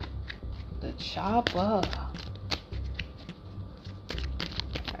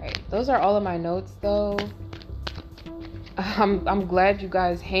 Alright, those are all of my notes, though. I'm glad you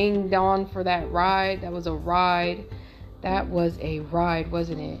guys hanged on for that ride. That was a ride.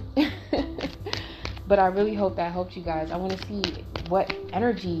 Wasn't it? But I really hope that helped you guys. I want to see what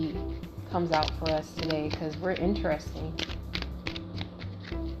energy comes out for us today, because we're interesting.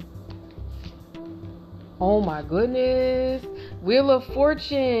 Oh my goodness. Wheel of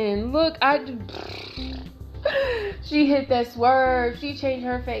Fortune. Look, She hit that swerve. She changed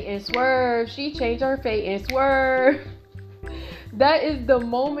her fate and swerve. She changed her fate and swerve. That is the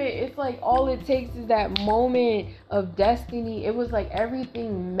moment. It's like all it takes is that moment of destiny. It was like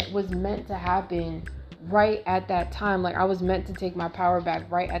everything was meant to happen right at that time. Like I was meant to take my power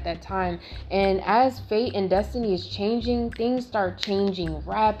back right at that time. And as fate and destiny is changing, things start changing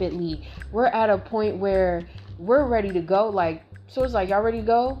rapidly. We're at a point where we're ready to go. Like, so it's like, y'all ready to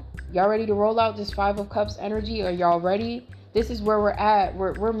go? Y'all ready to roll out this Five of Cups energy? Are y'all ready? This is where we're at.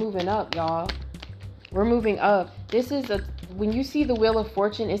 We're moving up, y'all. We're moving up. When you see the Wheel of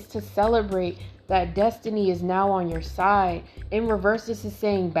Fortune, it's to celebrate that destiny is now on your side. In reverse, this is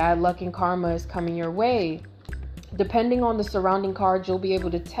saying bad luck and karma is coming your way. Depending on the surrounding cards, you'll be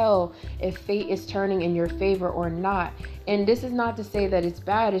able to tell if fate is turning in your favor or not. And this is not to say that it's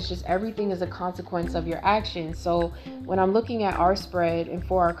bad. It's just everything is a consequence of your actions. So when I'm looking at our spread and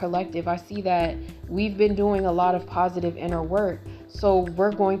for our collective, I see that we've been doing a lot of positive inner work. So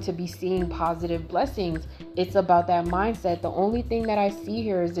we're going to be seeing positive blessings. It's about that mindset. The only thing that I see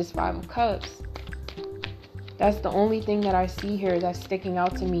here is this Five of Cups. That's the only thing that I see here that's sticking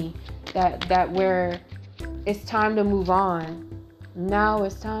out to me. That where it's time to move on. Now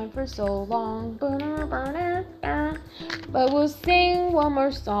it's time for so long. But we'll sing one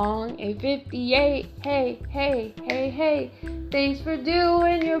more song. 8:58. Hey, hey, hey, hey. Thanks for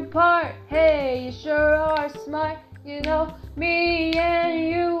doing your part. Hey, you sure are smart. You know, me and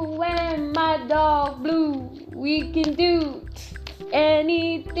you and my dog Blue, we can do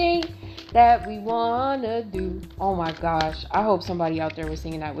anything that we wanna do. Oh my gosh, I hope somebody out there was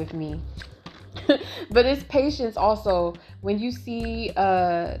singing that with me. But it's patience also. When you see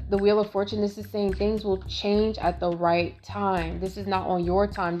the Wheel of Fortune, this is saying things will change at the right time. This is not on your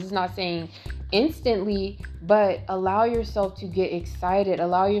time. This is not saying instantly, but allow yourself to get excited.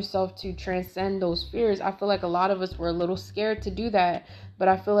 Allow yourself to transcend those fears. I feel like a lot of us were a little scared to do that, but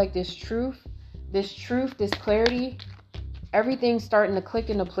I feel like this truth, this clarity, everything's starting to click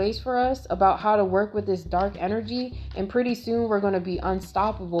into place for us about how to work with this dark energy, and pretty soon we're going to be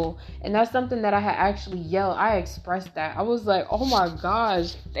unstoppable. And that's something that I had actually yelled. I expressed that. I was like, oh my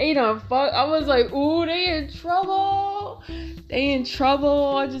gosh, they done fuck. I was like, ooh, they in trouble. They in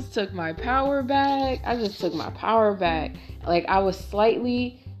trouble. I just took my power back. Like I was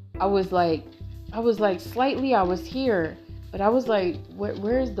here, but I was like,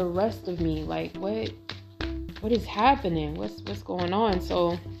 where's the rest of me? Like, what is happening? What's going on?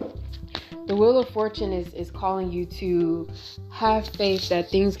 So the Wheel of Fortune is calling you to have faith that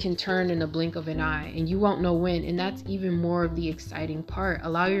things can turn in a blink of an eye, and you won't know when. And that's even more of the exciting part.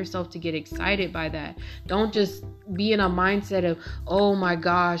 Allow yourself to get excited by that. Don't just be in a mindset of, oh my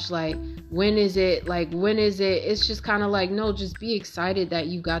gosh, like when is it? It's just kind of like, no, just be excited that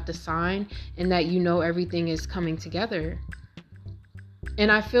you got the sign and that you know everything is coming together. And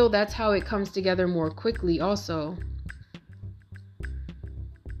I feel that's how it comes together more quickly also.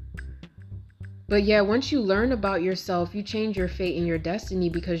 But yeah, once you learn about yourself, you change your fate and your destiny,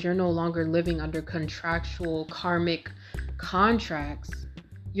 because you're no longer living under contractual karmic contracts.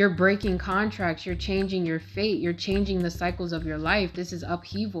 You're breaking contracts. You're changing your fate. You're changing the cycles of your life. This is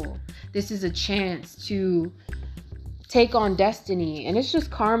upheaval. This is a chance to take on destiny. And it's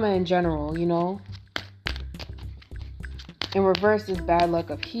just karma in general, you know. In reverse is bad luck,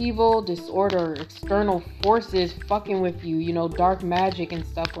 upheaval, disorder, external forces fucking with you, you know, dark magic and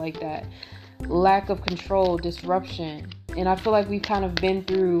stuff like that. Lack of control, disruption. And I feel like we've kind of been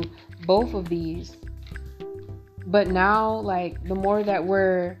through both of these. But now, like, the more that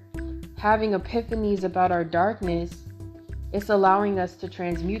we're having epiphanies about our darkness, it's allowing us to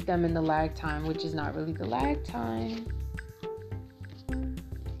transmute them in the lag time, which is not really the lag time.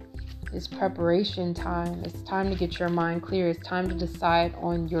 It's preparation time. It's time to get your mind clear. It's time to decide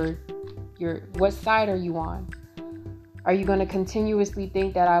on your what side are you on? Are you going to continuously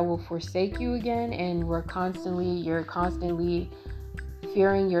think that I will forsake you again, and you're constantly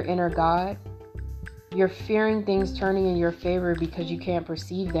fearing your inner God? You're fearing things turning in your favor because you can't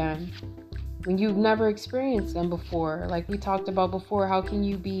perceive them when you've never experienced them before. Like we talked about before, how can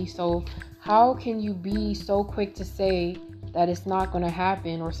you be so quick to say that it's not going to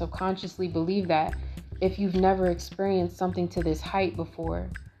happen, or subconsciously believe that, if you've never experienced something to this height before?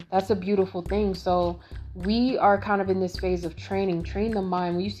 That's a beautiful thing. So we are kind of in this phase of train the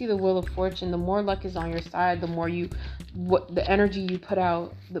mind. When you see the Wheel of Fortune, the more luck is on your side, the more the energy you put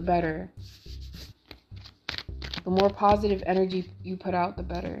out, the better. The more positive energy you put out, the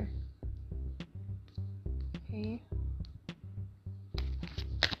better. Okay.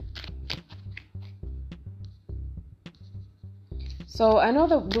 So I know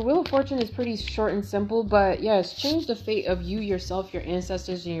the Wheel of Fortune is pretty short and simple, but yes, change the fate of you, yourself, your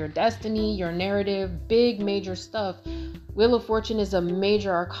ancestors, and your destiny, your narrative, big major stuff. Wheel of Fortune is a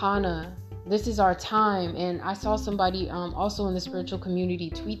major arcana. This is our time. And I saw somebody also in the spiritual community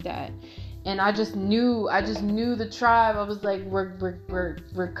tweet that. And I just knew the tribe. I was like,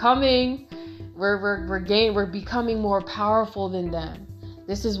 we're coming. We're becoming more powerful than them.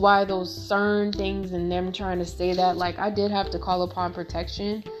 This is why those CERN things and them trying to say that, like, I did have to call upon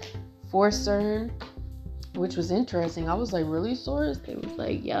protection for CERN, which was interesting. I was like, really, Source? They was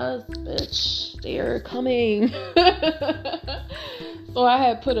like, yes, bitch, they're coming. So I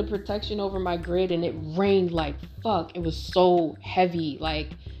had put a protection over my grid, and it rained like fuck. It was so heavy. Like,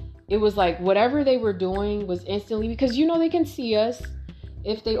 it was like whatever they were doing was instantly, because, you know, they can see us.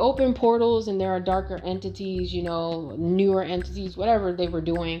 If they open portals and there are darker entities, you know, newer entities, whatever they were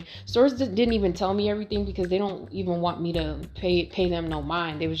doing, Source didn't even tell me everything, because they don't even want me to pay them no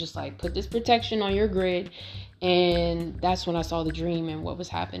mind. They was just like, put this protection on your grid. And that's when I saw the dream and what was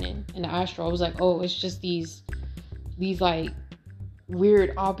happening in the astral. I was like, oh, it's just these like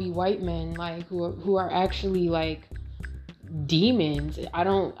weird obby white men, like who are actually like demons. I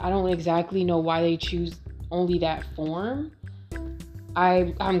don't exactly know why they choose only that form.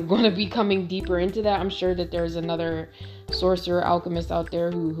 I'm going to be coming deeper into that. I'm sure that there's another sorcerer alchemist out there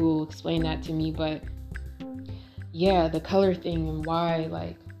who will explain that to me. But yeah, the color thing and why,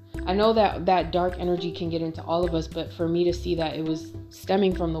 like, I know that dark energy can get into all of us, but for me to see that it was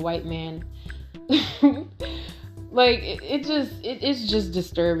stemming from the white man, like, it's just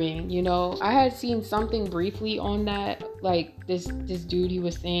disturbing, you know. I had seen something briefly on that, like this dude, he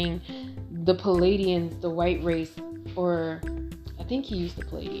was saying the Palladians, the white race, or I think he used the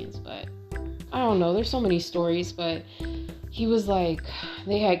Palladians, but I don't know. There's so many stories, but he was like,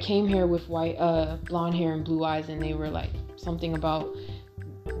 they had came here with white, blonde hair and blue eyes, and they were like something about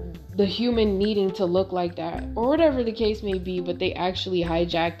the human needing to look like that, or whatever the case may be, but they actually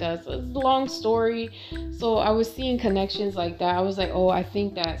hijacked us. It's a long story. So I was seeing connections like that. I was like, oh, I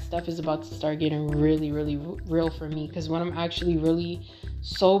think that stuff is about to start getting really, really real for me, because when I'm actually really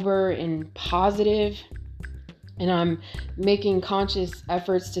sober and positive, and I'm making conscious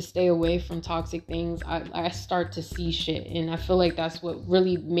efforts to stay away from toxic things, I start to see shit. And I feel like that's what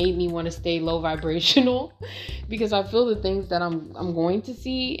really made me want to stay low vibrational, because I feel the things that I'm going to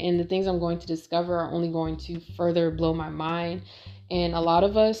see and the things I'm going to discover are only going to further blow my mind. And a lot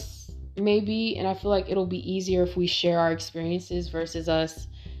of us maybe, and I feel like it'll be easier if we share our experiences versus us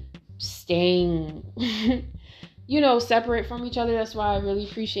staying you know, separate from each other. That's why I really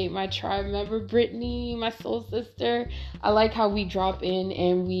appreciate my tribe member, Brittany, my soul sister. I like how we drop in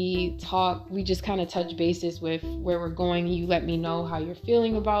and we talk. We just kind of touch bases with where we're going. You let me know how you're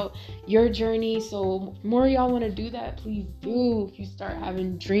feeling about your journey. So more of y'all want to do that, please do. If you start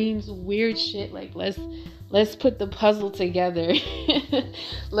having dreams of weird shit, like let's put the puzzle together.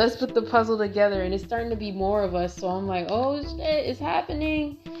 Let's put the puzzle together. And it's starting to be more of us. So I'm like, oh shit, it's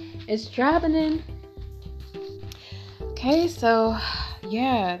happening. It's happening. Okay, so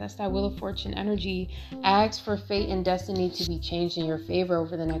yeah, that's that Wheel of Fortune energy. Ask for fate and destiny to be changed in your favor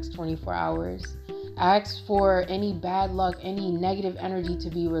over the next 24 hours. Ask for any bad luck, any negative energy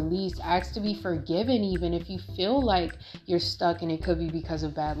to be released. Ask to be forgiven, even if you feel like you're stuck and it could be because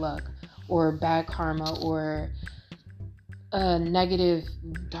of bad luck or bad karma or negative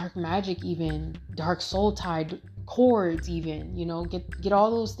dark magic, even dark soul tide cords, even, you know, get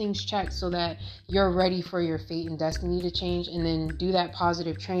all those things checked so that you're ready for your fate and destiny to change. And then do that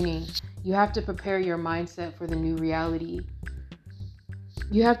positive training. You have to prepare your mindset for the new reality.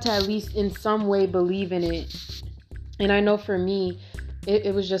 You have to at least in some way believe in it. And I know for me,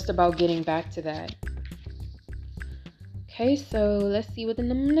 it was just about getting back to that. Okay, so let's see what the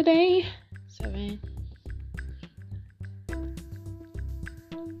number today. 7.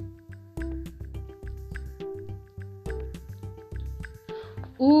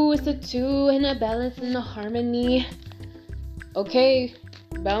 Ooh, it's a 2 and a balance and a harmony. Okay,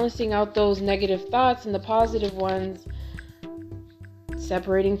 balancing out those negative thoughts and the positive ones.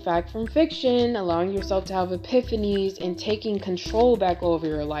 Separating fact from fiction, allowing yourself to have epiphanies, and taking control back over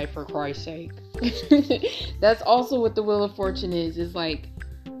your life, for Christ's sake. That's also what the Wheel of Fortune is like,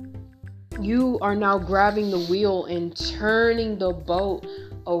 you are now grabbing the wheel and turning the boat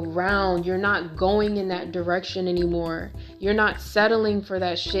around. You're not going in that direction anymore. You're not settling for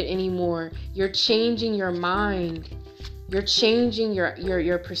that shit anymore. You're changing your mind. You're changing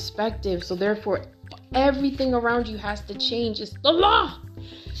your perspective. So therefore, everything around you has to change. It's the law.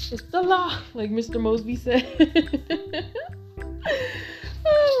 It's the law, like Mr. Mosby said.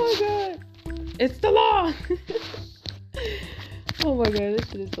 Oh my God. It's the law. Oh my god, this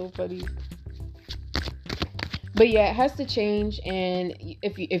shit is so funny. But yeah, it has to change. And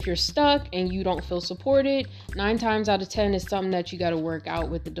if you're stuck and you don't feel supported, 9 times out of 10 is something that you got to work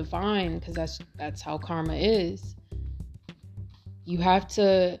out with the divine, because that's how karma is. You have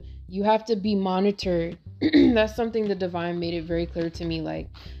to be monitored. That's something the divine made it very clear to me. Like,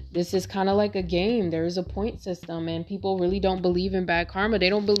 this is kind of like a game. There is a point system, and people really don't believe in bad karma. They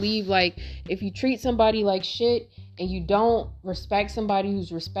don't believe, like, if you treat somebody like shit and you don't respect somebody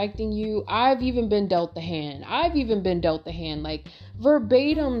who's respecting you. I've even been dealt the hand. Like,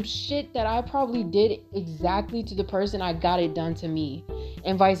 verbatim shit that I probably did exactly to the person, I got it done to me,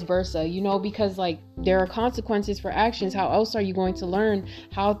 and vice versa, you know, because like there are consequences for actions. How else are you going to learn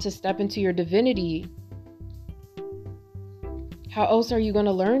how to step into your divinity? How else are you going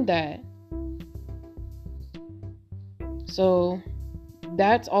to learn that? So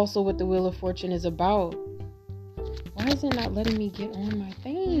that's also what the Wheel of Fortune is about. Why is it not letting me get on my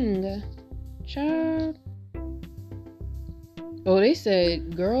thing? Child. Oh, they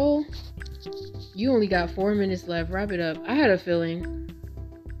said, girl, you only got 4 minutes left. Wrap it up. I had a feeling.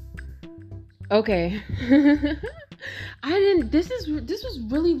 Okay. This was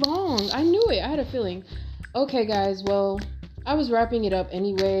really long. I knew it. I had a feeling. Okay, guys. Well, I was wrapping it up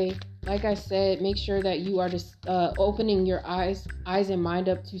anyway. Like I said, make sure that you are just opening your eyes and mind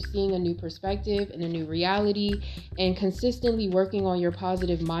up to seeing a new perspective and a new reality, and consistently working on your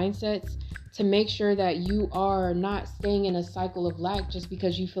positive mindsets to make sure that you are not staying in a cycle of lack just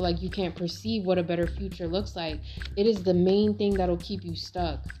because you feel like you can't perceive what a better future looks like. It is the main thing that'll keep you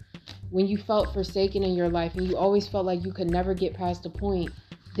stuck. When you felt forsaken in your life and you always felt like you could never get past a point,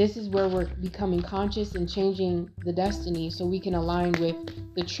 this is where we're becoming conscious and changing the destiny so we can align with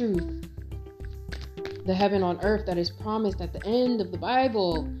the truth, the heaven on earth that is promised at the end of the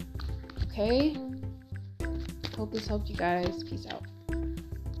Bible. Okay? Hope this helped you guys. Peace out.